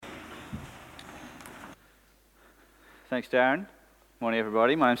Thanks, Darren. Morning,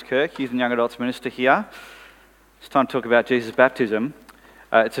 everybody. My name's Kirk, Youth and Young Adults Minister here. It's time to talk about Jesus' baptism.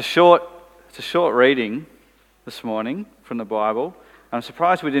 It's a short reading this morning from the Bible. I'm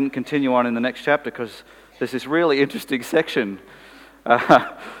surprised we didn't continue on in the next chapter because there's this really interesting section.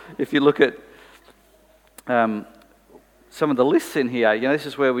 If you look at some of the lists in here, this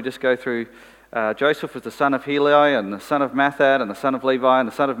is where we just go through Joseph was the son of Heli, and the son of Matthat, and the son of Levi, and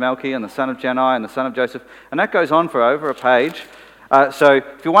the son of Melchi, and the son of Jannai, and the son of Joseph. And that goes on for over a page. So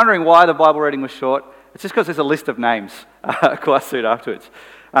if you're wondering why the Bible reading was short, it's just because there's a list of names quite soon afterwards.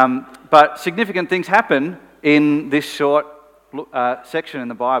 But significant things happen in this short section in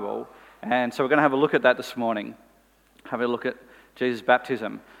the Bible. And so we're going to have a look at that this morning. Have a look at Jesus'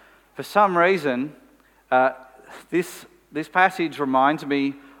 baptism. For some reason, this passage reminds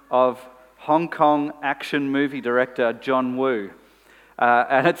me of Hong Kong action movie director John Woo.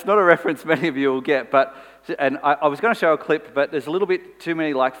 And it's not a reference many of you will get, and I was going to show a clip, but there's a little bit too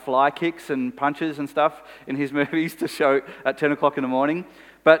many fly kicks and punches and stuff in his movies to show at 10 o'clock in the morning.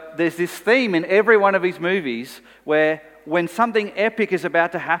 But there's this theme in every one of his movies where when something epic is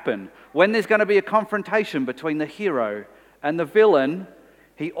about to happen, when there's going to be a confrontation between the hero and the villain,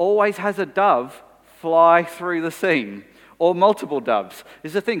 he always has a dove fly through the scene. Or multiple doves. This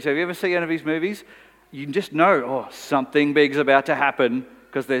is the thing. So have you ever seen any of his movies? You can just know, something big's about to happen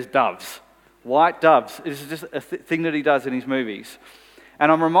because there's doves. White doves. This is just a thing that he does in his movies.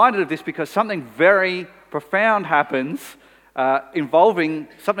 And I'm reminded of this because something very profound happens involving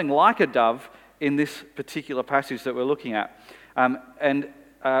something like a dove in this particular passage that we're looking at.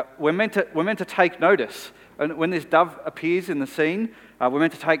 We're meant to take notice. And when this dove appears in the scene, we're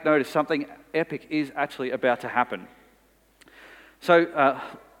meant to take notice. Something epic is actually about to happen. So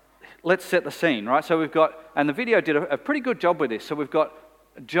let's set the scene, right? So we've got, and the video did a pretty good job with this. So we've got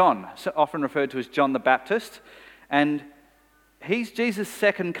John, often referred to as John the Baptist, and he's Jesus'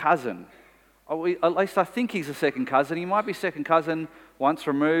 second cousin. At least I think he's a second cousin. He might be second cousin once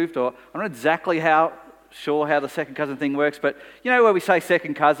removed, or I'm not exactly sure how the second cousin thing works, but where we say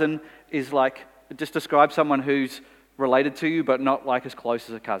second cousin is it just describes someone who's related to you, but not as close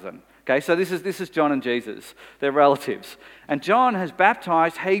as a cousin. Okay, so this is John and Jesus. They're relatives. And John has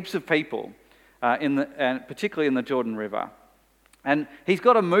baptized heaps of people, and particularly in the Jordan River. And he's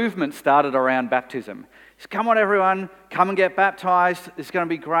got a movement started around baptism. He's, come on everyone, come and get baptized. It's going to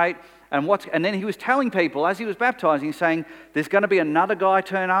be great. And then he was telling people, as he was baptizing, he's saying, there's going to be another guy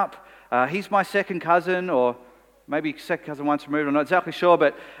turn up. He's my second cousin, or maybe second cousin once removed, I'm not exactly sure.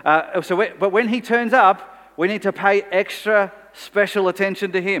 But when he turns up, we need to pay extra special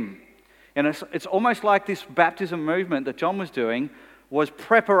attention to him. And it's almost like this baptism movement that John was doing was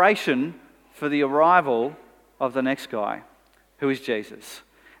preparation for the arrival of the next guy, who is Jesus.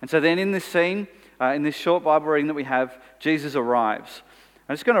 And so then in this scene, in this short Bible reading that we have, Jesus arrives.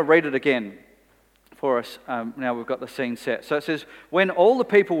 I'm just going to read it again for us. Now we've got the scene set. So it says, when all the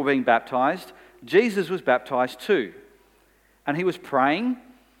people were being baptized, Jesus was baptized too. And he was praying,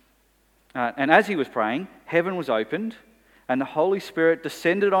 and as he was praying, heaven was opened, and the Holy Spirit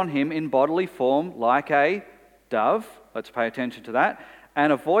descended on him in bodily form like a dove. Let's pay attention to that.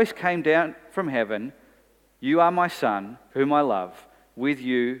 And a voice came down from heaven, "You are my Son, whom I love. With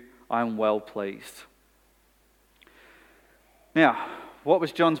you I am well pleased." Now, what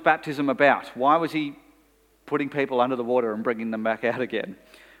was John's baptism about? Why was he putting people under the water and bringing them back out again?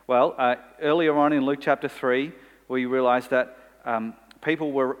 Well, earlier on in Luke chapter 3, we realized that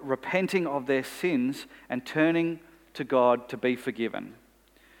people were repenting of their sins and turning to God to be forgiven.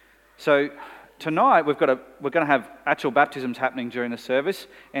 So tonight we're going to have actual baptisms happening during the service.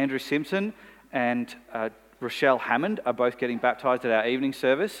 Andrew Simpson and Rochelle Hammond are both getting baptized at our evening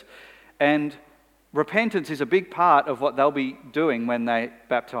service, and repentance is a big part of what they'll be doing when they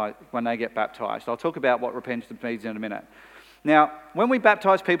get baptized. I'll talk about what repentance means in a minute. Now, when we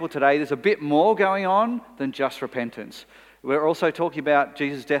baptize people today, there's a bit more going on than just repentance. We're also talking about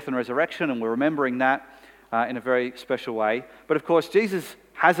Jesus' death and resurrection, and we're remembering that in a very special way. But of course, Jesus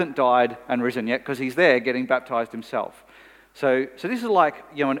hasn't died and risen yet because he's there getting baptized himself. So this is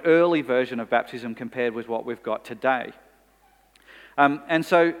an early version of baptism compared with what we've got today. And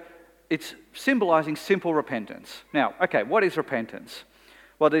so it's symbolizing simple repentance. Now, okay, what is repentance?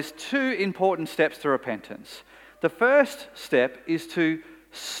 Well, there's two important steps to repentance. The first step is to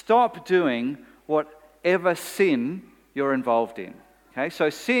stop doing whatever sin you're involved in. Okay, so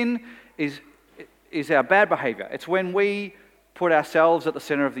sin is our bad behavior. It's when we put ourselves at the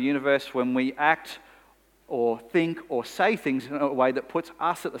center of the universe, when we act or think or say things in a way that puts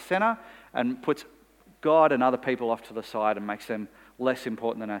us at the center and puts God and other people off to the side and makes them less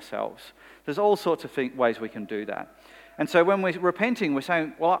important than ourselves. There's all sorts of ways we can do that. And so when we're repenting, we're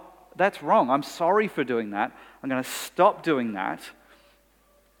saying, well, that's wrong. I'm sorry for doing that. I'm going to stop doing that.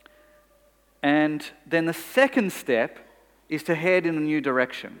 And then the second step is to head in a new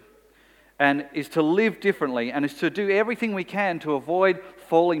direction, and is to live differently, and is to do everything we can to avoid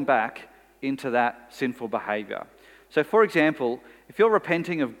falling back into that sinful behavior. So for example, if you're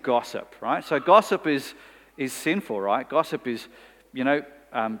repenting of gossip, right? So gossip is sinful, right? Gossip is,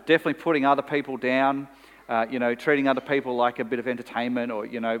 definitely putting other people down, treating other people like a bit of entertainment, or,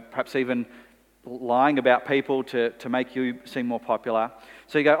 perhaps even lying about people to make you seem more popular.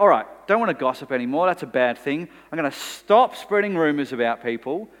 So you go, all right, don't want to gossip anymore. That's a bad thing. I'm going to stop spreading rumors about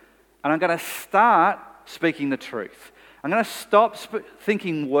people, and I'm going to start speaking the truth. I'm going to stop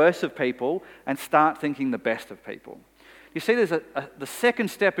thinking worse of people and start thinking the best of people. You see, the second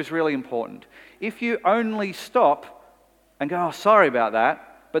step is really important. If you only stop and go, oh, sorry about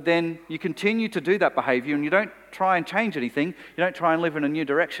that, but then you continue to do that behavior and you don't try and change anything, you don't try and live in a new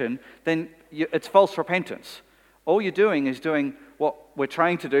direction, then it's false repentance. All you're doing is doing what we're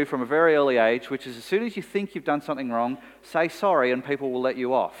trained to do from a very early age, which is as soon as you think you've done something wrong, say sorry and people will let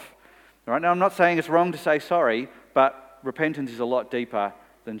you off. All right? Now, I'm not saying it's wrong to say sorry, but repentance is a lot deeper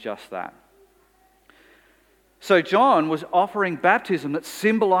than just that. So John was offering baptism that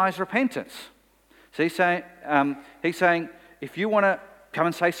symbolized repentance. So he's saying, if you want to come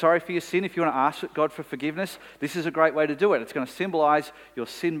and say sorry for your sin, if you want to ask God for forgiveness, this is a great way to do it. It's going to symbolize your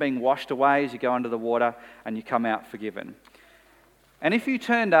sin being washed away as you go under the water and you come out forgiven. And if you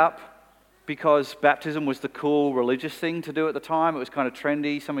turned up because baptism was the cool religious thing to do at the time, it was kind of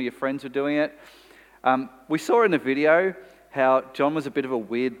trendy, some of your friends were doing it. We saw in the video how John was a bit of a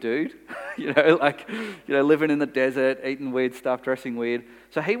weird dude, living in the desert, eating weird stuff, dressing weird.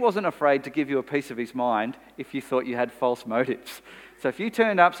 So he wasn't afraid to give you a piece of his mind if you thought you had false motives. So if you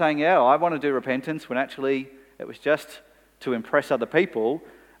turned up saying, yeah, I want to do repentance, when actually it was just to impress other people,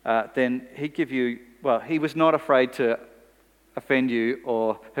 then he'd give you, he was not afraid to offend you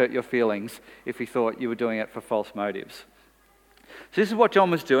or hurt your feelings if he thought you were doing it for false motives. So this is what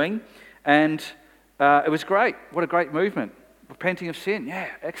John was doing, and it was great. What a great movement. Repenting of sin, yeah,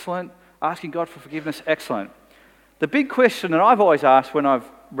 excellent. Asking God for forgiveness, excellent. The big question that I've always asked when I've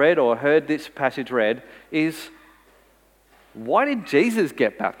read or heard this passage read is, why did Jesus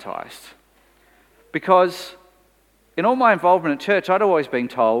get baptized? Because in all my involvement at church, I'd always been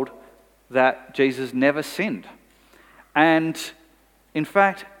told that Jesus never sinned. And in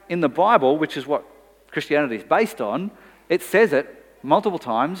fact, in the Bible, which is what Christianity is based on, it says it multiple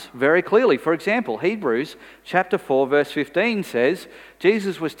times very clearly. For example, Hebrews chapter 4 verse 15 says,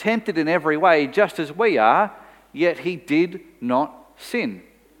 Jesus was tempted in every way just as we are, yet he did not sin.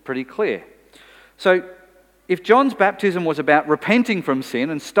 Pretty clear. So if John's baptism was about repenting from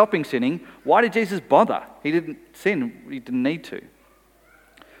sin and stopping sinning, why did Jesus bother? He didn't sin, he didn't need to.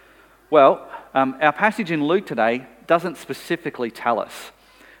 Well, our passage in Luke today doesn't specifically tell us.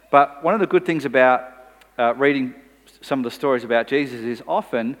 But one of the good things about reading some of the stories about Jesus is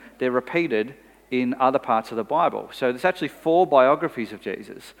often they're repeated in other parts of the Bible. So there's actually 4 biographies of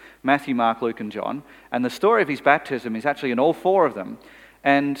Jesus: Matthew, Mark, Luke, and John. And the story of his baptism is actually in all 4 of them.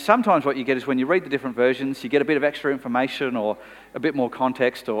 And sometimes what you get is when you read the different versions, you get a bit of extra information or a bit more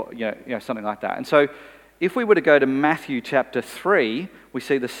context or something like that. And so if we were to go to Matthew chapter 3, we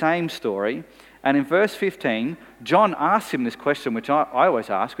see the same story. And in verse 15, John asks him this question, which I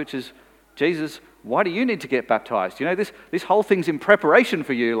always ask, which is, Jesus, why do you need to get baptized? This whole thing's in preparation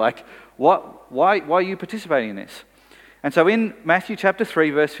for you. Like, why are you participating in this? And so in Matthew chapter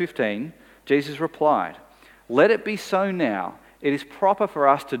 3, verse 15, Jesus replied, "Let it be so now. It is proper for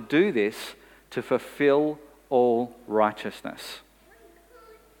us to do this to fulfill all righteousness."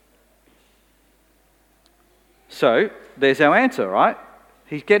 So there's our answer, right?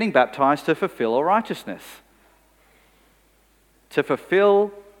 He's getting baptized to fulfill all righteousness. To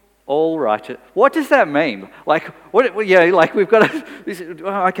fulfill all righteousness. What does that mean? We've got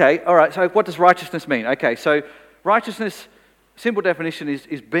to... Okay, all right, so what does righteousness mean? Okay, so righteousness, simple definition,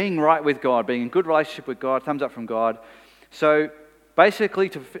 is being right with God, being in good relationship with God, thumbs up from God. So basically,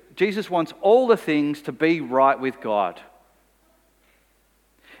 Jesus wants all the things to be right with God.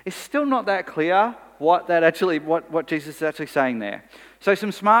 It's still not that clear what Jesus is actually saying there. So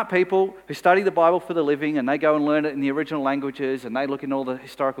some smart people who study the Bible for the living and they go and learn it in the original languages and they look in all the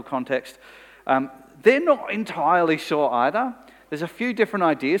historical context, they're not entirely sure either. There's a few different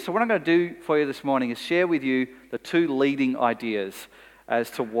ideas. So what I'm going to do for you this morning is share with you the 2 leading ideas as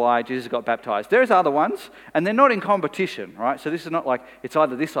to why Jesus got baptized. There's other ones, and they're not in competition, right? So this is not like it's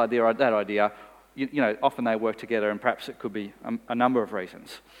either this idea or that idea. Often they work together, and perhaps it could be a number of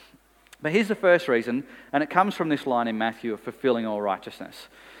reasons. But here's the first reason, and it comes from this line in Matthew of fulfilling all righteousness.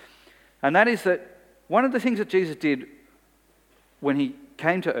 And that is that one of the things that Jesus did when he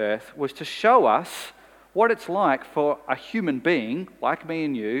came to earth was to show us what it's like for a human being, like me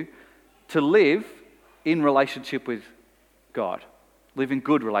and you, to live in relationship with God, live in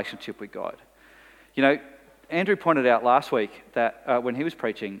good relationship with God. You know, Andrew pointed out last week that when he was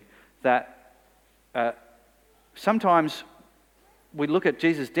preaching, that sometimes we look at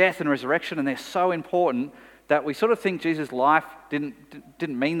Jesus' death and resurrection and they're so important that we sort of think Jesus' life didn't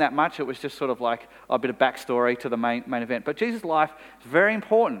mean that much. It was just sort of like a bit of backstory to the main event. But Jesus' life is very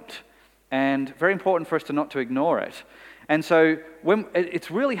important, and very important for us to not to ignore it. And so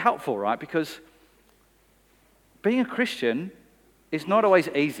it's really helpful, right? Because being a Christian is not always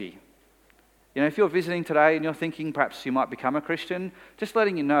easy. You know, if you're visiting today and you're thinking perhaps you might become a Christian, just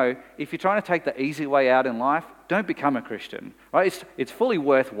letting you know, if you're trying to take the easy way out in life, don't become a Christian. Right? It's fully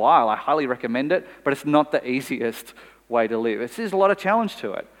worthwhile. I highly recommend it, but it's not the easiest way to live. There's a lot of challenge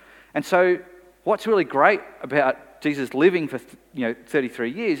to it. And so what's really great about Jesus living for 33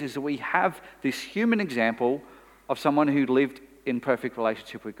 years is that we have this human example of someone who lived in perfect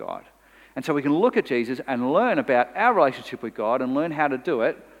relationship with God. And so we can look at Jesus and learn about our relationship with God and learn how to do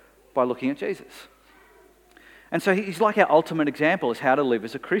it by looking at Jesus. And so he's like our ultimate example is how to live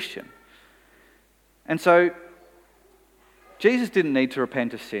as a Christian. And so Jesus didn't need to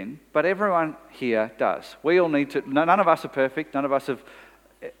repent of sin, but everyone here does. We all need to. None of us are perfect. None of us have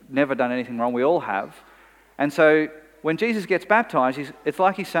never done anything wrong. We all have. And so when Jesus gets baptized, it's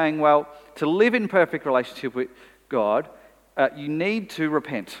like he's saying, well, to live in perfect relationship with God, you need to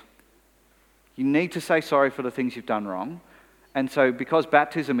repent. You need to say sorry for the things you've done wrong. And so because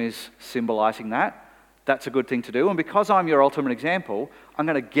baptism is symbolizing that, that's a good thing to do. And because I'm your ultimate example, I'm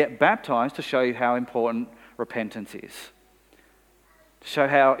going to get baptized to show you how important repentance is. To show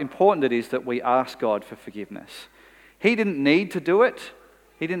how important it is that we ask God for forgiveness. He didn't need to do it.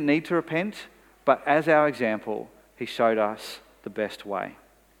 He didn't need to repent. But as our example, he showed us the best way.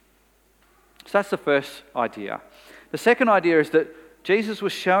 So that's the first idea. The second idea is that Jesus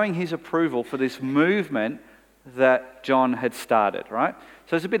was showing his approval for this movement that John had started, right?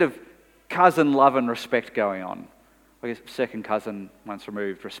 So there's a bit of cousin love and respect going on. I guess second cousin once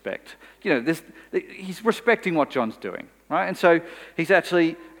removed respect. You know, he's respecting what John's doing, right? And so he's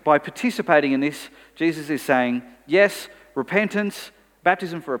actually, by participating in this, Jesus is saying, yes, repentance,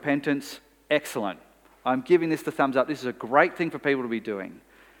 baptism for repentance, excellent. I'm giving this the thumbs up. This is a great thing for people to be doing.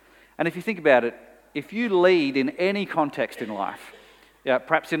 And if you think about it, if you lead in any context in life,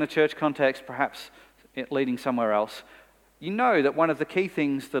 perhaps in a church context, perhaps leading somewhere else, you know that one of the key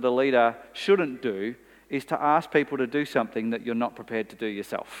things that a leader shouldn't do is to ask people to do something that you're not prepared to do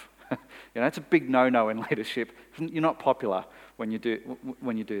yourself. It's a big no-no in leadership. You're not popular when you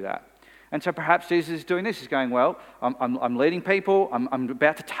do that. And so perhaps Jesus is doing this. He's going, well, I'm leading people. I'm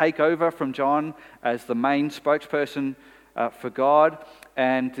about to take over from John as the main spokesperson for God,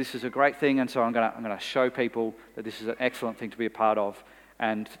 and this is a great thing. And so I'm going to show people that this is an excellent thing to be a part of,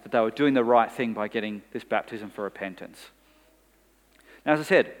 and that they were doing the right thing by getting this baptism for repentance. Now, as I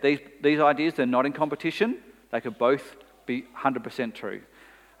said, these ideas, they're not in competition. They could both be 100% true.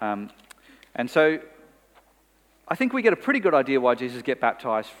 And so I think we get a pretty good idea why Jesus get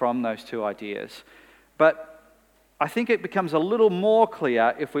baptized from those two ideas. But I think it becomes a little more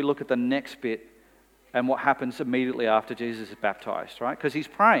clear if we look at the next bit and what happens immediately after Jesus is baptized, right? Because he's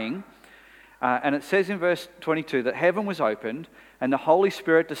praying, and it says in verse 22 that heaven was opened and the Holy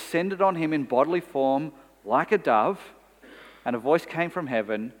Spirit descended on him in bodily form like a dove, and a voice came from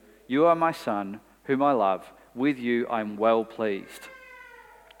heaven, "You are my son, whom I love. With you I am well pleased."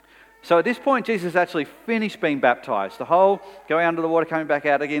 So at this point, Jesus actually finished being baptized. The whole going under the water, coming back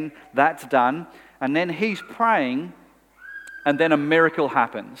out again, that's done. And then he's praying, and then a miracle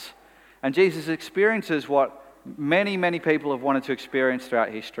happens. And Jesus experiences what many, many people have wanted to experience throughout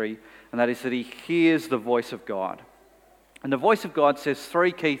history, and that is that he hears the voice of God. And the voice of God says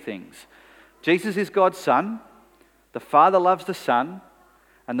three key things. Jesus is God's Son, the Father loves the Son,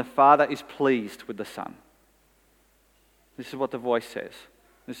 and the Father is pleased with the Son. This is what the voice says.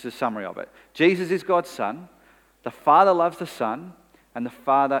 This is a summary of it. Jesus is God's Son, the Father loves the Son, and the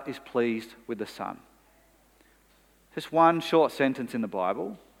Father is pleased with the Son. Just one short sentence in the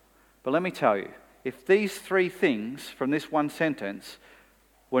Bible, but let me tell you, if these three things from this one sentence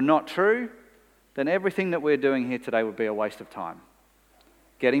were not true, then everything that we're doing here today would be a waste of time.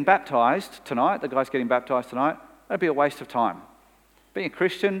 Getting baptized tonight, the guys getting baptized tonight, that'd be a waste of time. Being a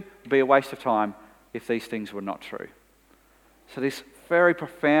Christian would be a waste of time if these things were not true. So this very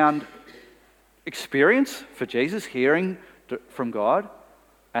profound experience for Jesus, hearing from God,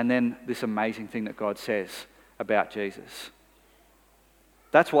 and then this amazing thing that God says about Jesus.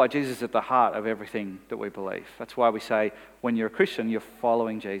 That's why Jesus is at the heart of everything that we believe. That's why we say, when you're a Christian, you're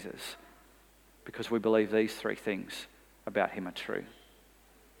following Jesus, because we believe these three things about him are true.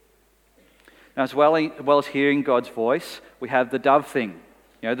 Now, as well as hearing God's voice, we have the dove thing,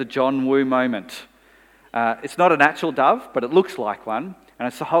 the John Woo moment. It's not an actual dove, but it looks like one, and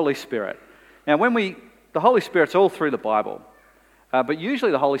it's the Holy Spirit. Now, the Holy Spirit's all through the Bible, but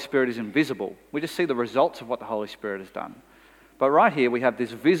usually the Holy Spirit is invisible. We just see the results of what the Holy Spirit has done. But right here we have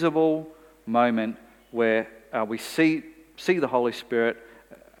this visible moment where we see the Holy Spirit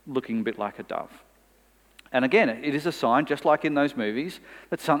looking a bit like a dove. And again, it is a sign, just like in those movies,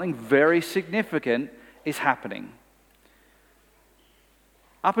 that something very significant is happening.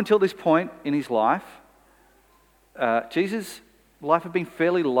 Up until this point in his life, Jesus' life had been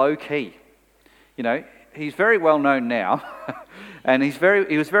fairly low-key. He's very well known now, and he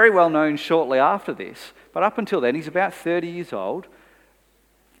was very well known shortly after this. But up until then, he's about 30 years old,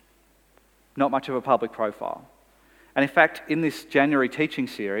 not much of a public profile. And in fact, in this January teaching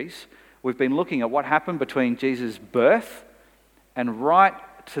series, we've been looking at what happened between Jesus' birth and right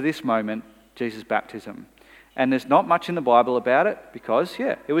to this moment, Jesus' baptism. And there's not much in the Bible about it because,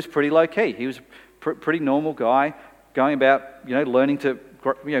 it was pretty low-key. He was a pretty normal guy going about, learning to,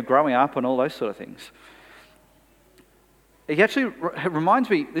 growing up and all those sort of things. It actually reminds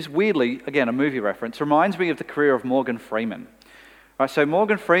me, this weirdly, again, a movie reference, reminds me of the career of Morgan Freeman. Right, so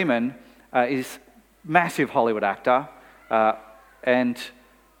Morgan Freeman is a massive Hollywood actor, and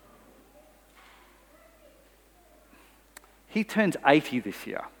he turns 80 this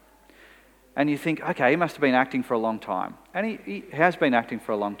year. And you think, okay, he must have been acting for a long time. And he has been acting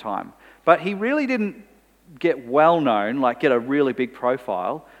for a long time. But he really didn't get well known, get a really big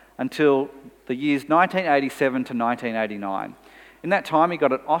profile, until the years 1987 to 1989. In that time, he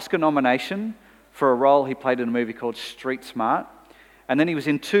got an Oscar nomination for a role he played in a movie called Street Smart. And then he was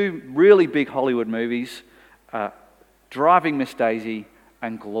in two really big Hollywood movies, Driving Miss Daisy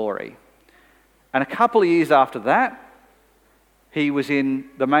and Glory. And a couple of years after that, he was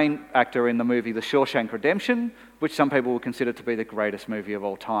the main actor in the movie The Shawshank Redemption, which some people would consider to be the greatest movie of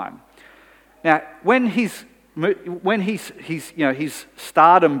all time. Now, when his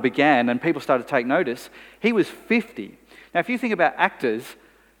stardom began and people started to take notice, he was 50. Now, if you think about actors,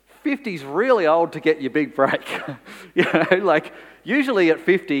 50 is really old to get your big break. Usually at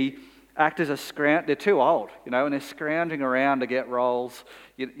 50, actors they're too old, and they're scrounging around to get roles.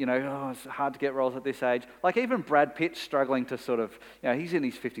 It's hard to get roles at this age. Even Brad Pitt's struggling to he's in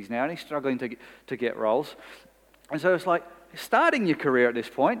his 50s now, and he's struggling to get roles. And so it's starting your career at this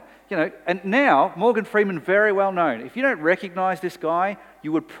point, and now Morgan Freeman, very well known. If you don't recognize this guy,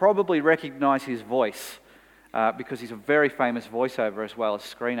 you would probably recognize his voice because he's a very famous voiceover as well as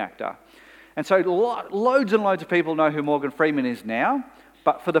screen actor. And so loads and loads of people know who Morgan Freeman is now,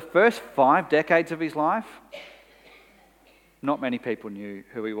 but for the first 5 decades of his life, not many people knew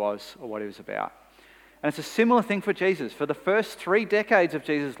who he was or what he was about. And it's a similar thing for Jesus. For the first 3 decades of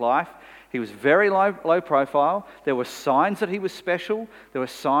Jesus' life, he was very low profile. There were signs that he was special. There were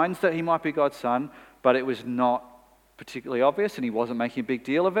signs that he might be God's son, but it was not particularly obvious, and he wasn't making a big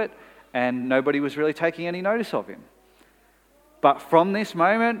deal of it, and nobody was really taking any notice of him. But from this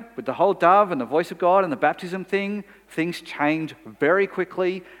moment, with the whole dove and the voice of God and the baptism thing, things change very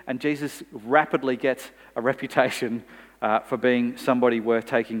quickly, and Jesus rapidly gets a reputation for being somebody worth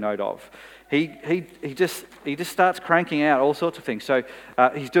taking note of. He just starts cranking out all sorts of things. So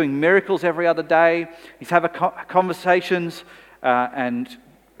he's doing miracles every other day. He's having conversations and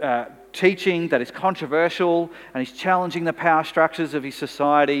teaching that is controversial, and he's challenging the power structures of his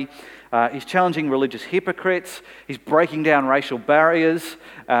society. He's challenging religious hypocrites. He's breaking down racial barriers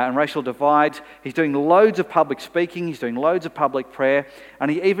and racial divides. He's doing loads of public speaking. He's doing loads of public prayer.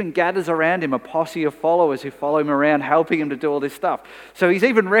 And he even gathers around him a posse of followers who follow him around, helping him to do all this stuff. So he's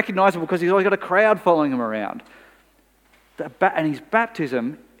even recognizable because he's always got a crowd following him around. And his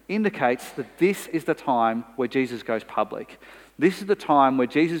baptism indicates that this is the time where Jesus goes public. This is the time where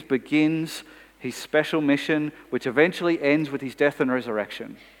Jesus begins his special mission, which eventually ends with his death and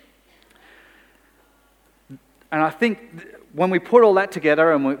resurrection. And I think when we put all that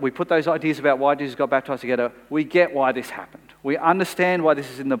together and we put those ideas about why Jesus got baptized together, we get why this happened. We understand why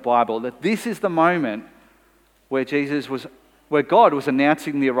this is in the Bible, that this is the moment where God was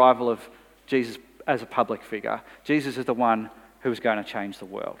announcing the arrival of Jesus as a public figure. Jesus is the one who was going to change the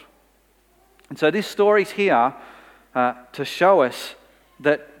world. And so this story's here to show us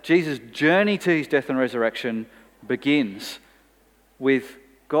that Jesus' journey to his death and resurrection begins with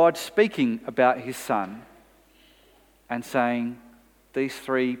God speaking about his son and saying, these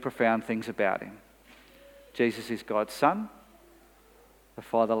three profound things about him. Jesus is God's Son, the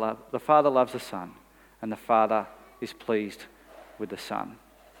Father loves the Son, and the Father is pleased with the Son.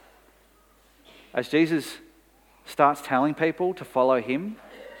 As Jesus starts telling people to follow him,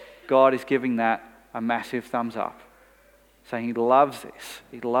 God is giving that a massive thumbs up, saying he loves this,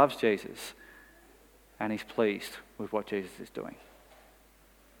 he loves Jesus, and he's pleased with what Jesus is doing.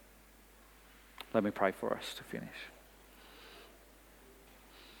 Let me pray for us to finish.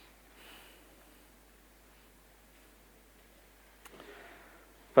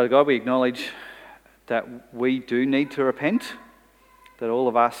 Father God, we acknowledge that we do need to repent, that all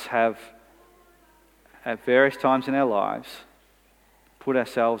of us have, at various times in our lives, put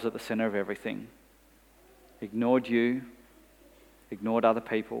ourselves at the center of everything, ignored you, ignored other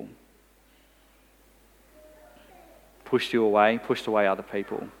people, pushed you away, pushed away other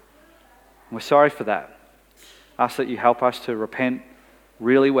people. And we're sorry for that. Ask that you help us to repent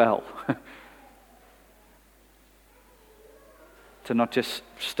really well. To not just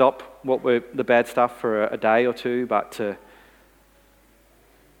stop the bad stuff for a day or two, but to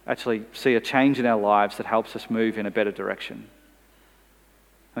actually see a change in our lives that helps us move in a better direction.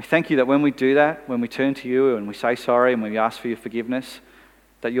 I thank you that when we do that, when we turn to you and we say sorry and we ask for your forgiveness,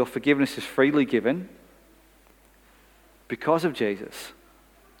 that your forgiveness is freely given because of Jesus.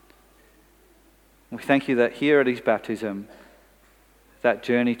 We thank you that here at his baptism, that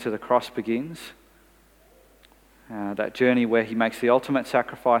journey to the cross begins. That journey where he makes the ultimate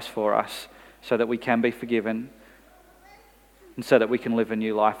sacrifice for us so that we can be forgiven and so that we can live a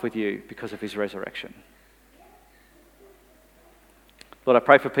new life with you because of his resurrection. Lord, I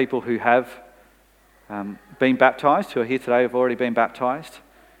pray for people who have been baptised, who are here today, have already been baptised.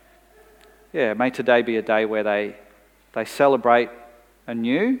 Yeah, may today be a day where they celebrate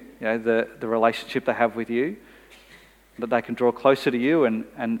anew, the relationship they have with you, that they can draw closer to you,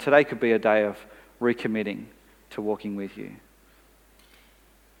 and today could be a day of recommitting to walking with you.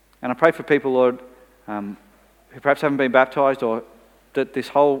 And I pray for people, Lord, who perhaps haven't been baptised, or that this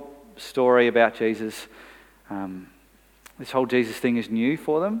whole story about Jesus, this whole Jesus thing is new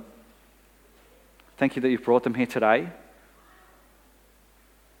for them. Thank you that you've brought them here today.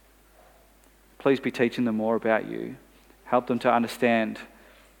 Please be teaching them more about you. Help them to understand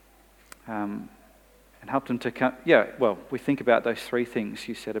and help them to come. We think about those three things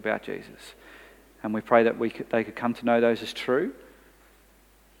you said about Jesus. And we pray that they could come to know those as true,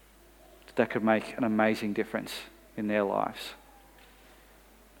 that could make an amazing difference in their lives.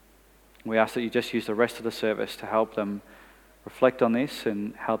 We ask that you just use the rest of the service to help them reflect on this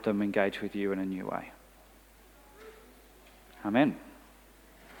and help them engage with you in a new way. Amen.